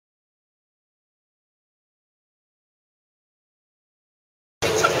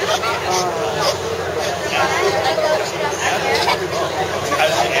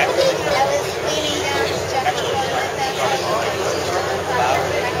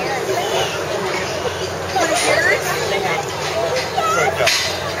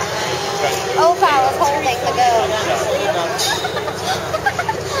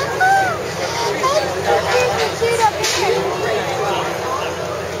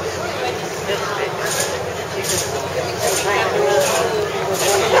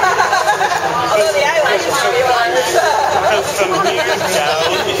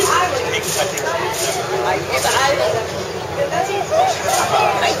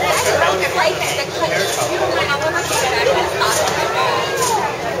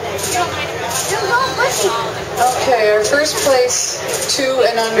place 2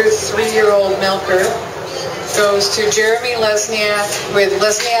 and under 3-year-old milker goes to Jeremy Lesniak with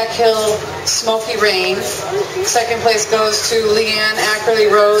Lesniak Hill Smoky Rain. Second place goes to Leanne Ackerley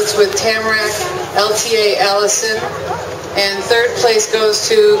Rhodes with Tamarack LTA Allison. And third place goes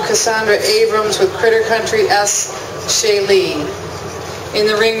to Cassandra Abrams with Critter Country S. Shalee. In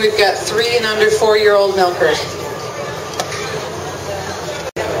the ring we've got 3 and under 4-year-old milkers.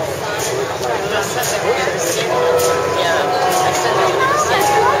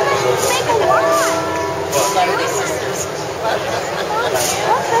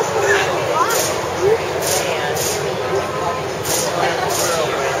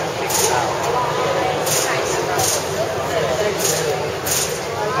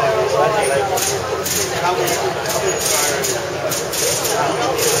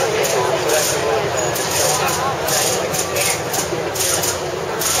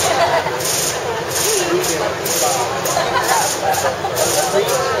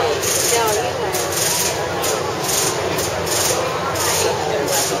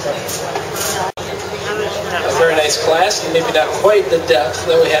 A very nice class, and maybe not quite the depth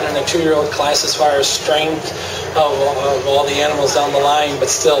that we had in a 2-year-old class as far as strength of all the animals down the line, but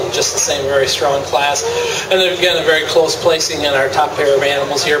still just the same very strong class. And then again, a very close placing in our top pair of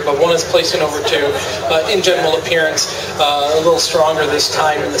animals here, but one is placing over 2. In general appearance, a little stronger this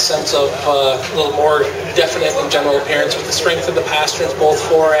time in the sense of a little more definite in general appearance with the strength of the pasterns, both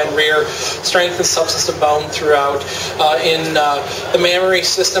fore and rear, strength and substance of bone throughout. In the mammary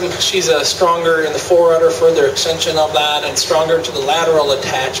system, she's stronger in the foreudder, further extension of that, and stronger to the lateral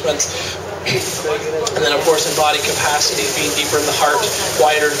attachments. And then, of course, in body capacity, being deeper in the heart,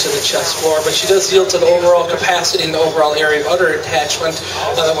 wider to the chest floor. But she does yield to the overall capacity and the overall area of udder attachment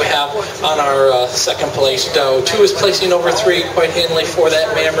that we have on our second place doe. 2 is placing over 3 quite handily for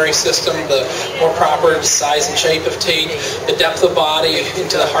that mammary system, the more proper size and shape of teat, the depth of body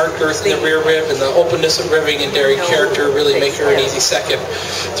into the heart girth and the rear rib, and the openness of ribbing and dairy character really make her an easy second.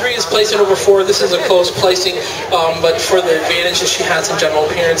 3 is placing over 4. This is a close placing, but for the advantages she has in general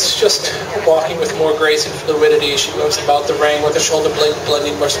appearance, just walking with more grace and fluidity. She moves about the ring with the shoulder blade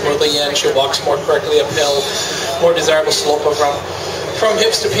blending more smoothly in. She walks more correctly uphill, more desirable slope of from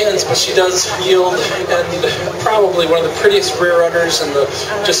hips to pins, but she does yield, and probably one of the prettiest rear udders and the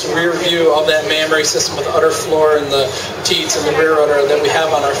just rear view of that mammary system with the udder floor and the teats and the rear udder that we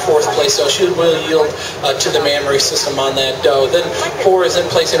have on our 4th place. So she will yield to the mammary system on that doe. Then 4 is in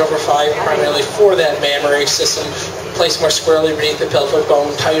placing over 5 primarily for that mammary system, placed more squarely beneath the pelvic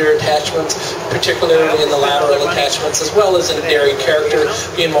bone, tighter attachments, particularly in the lateral attachments, as well as in dairy character,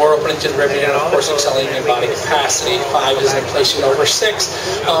 being more open into the ribbing, and of course excelling in body capacity. 5 is in placing over 6.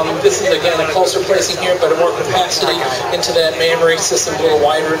 This is again a closer placing here, but a more capacity into that mammary system, a little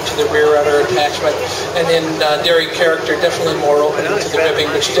wider into the rear udder attachment, and in dairy character, definitely more open into the ribbing,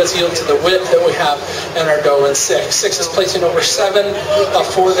 but she does yield to the width that we have in our doe in 6. 6 is placing over 7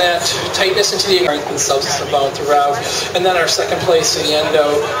 for that tightness into the strength and substance of bone throughout. And then our second place in the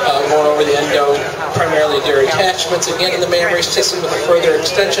endo, going over the endo, primarily dairy attachments, again in the mammary system with a further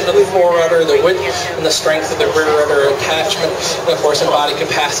extension of the foreudder, the width and the strength of the rear udder attachment, and of course in body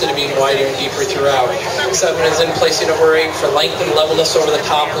capacity being wider and deeper throughout. 7 is in placing over 8 for length and levelness over the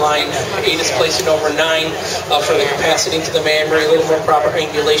top line. 8 is placing over 9 for the capacity to the mammary, a little more proper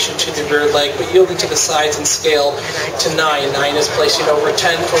angulation to the rear leg, but yielding to the size and scale to 9. 9 is placing over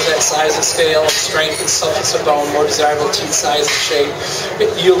 10 for that size and scale, and strength and substance of bone, more desirable teeth size and shape,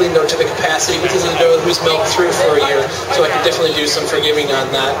 yielding though to the capacity, which is a doe who's milked through for a year, so I can definitely do some forgiving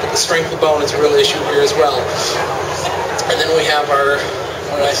on that, but the strength of bone is a real issue here as well. And then we have our,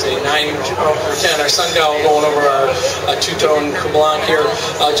 what did I say, 9 over 10, our sundown going over our two-tone Blanc here,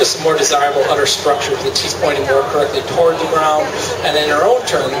 just a more desirable udder structure with the teeth pointing more correctly toward the ground, and in her own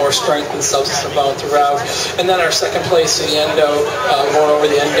turn, more strength and substance of bone throughout. And then our second place in the endo, going over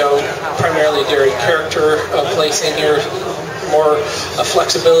the endo, primarily dairy character place in here, more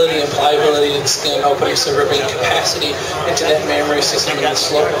flexibility and pliability in the skin, opening some ribbing capacity into that mammary system and the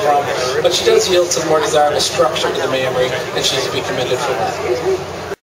slope of rump. But she does yield some more desirable structure to the mammary, and she's to be commended for that.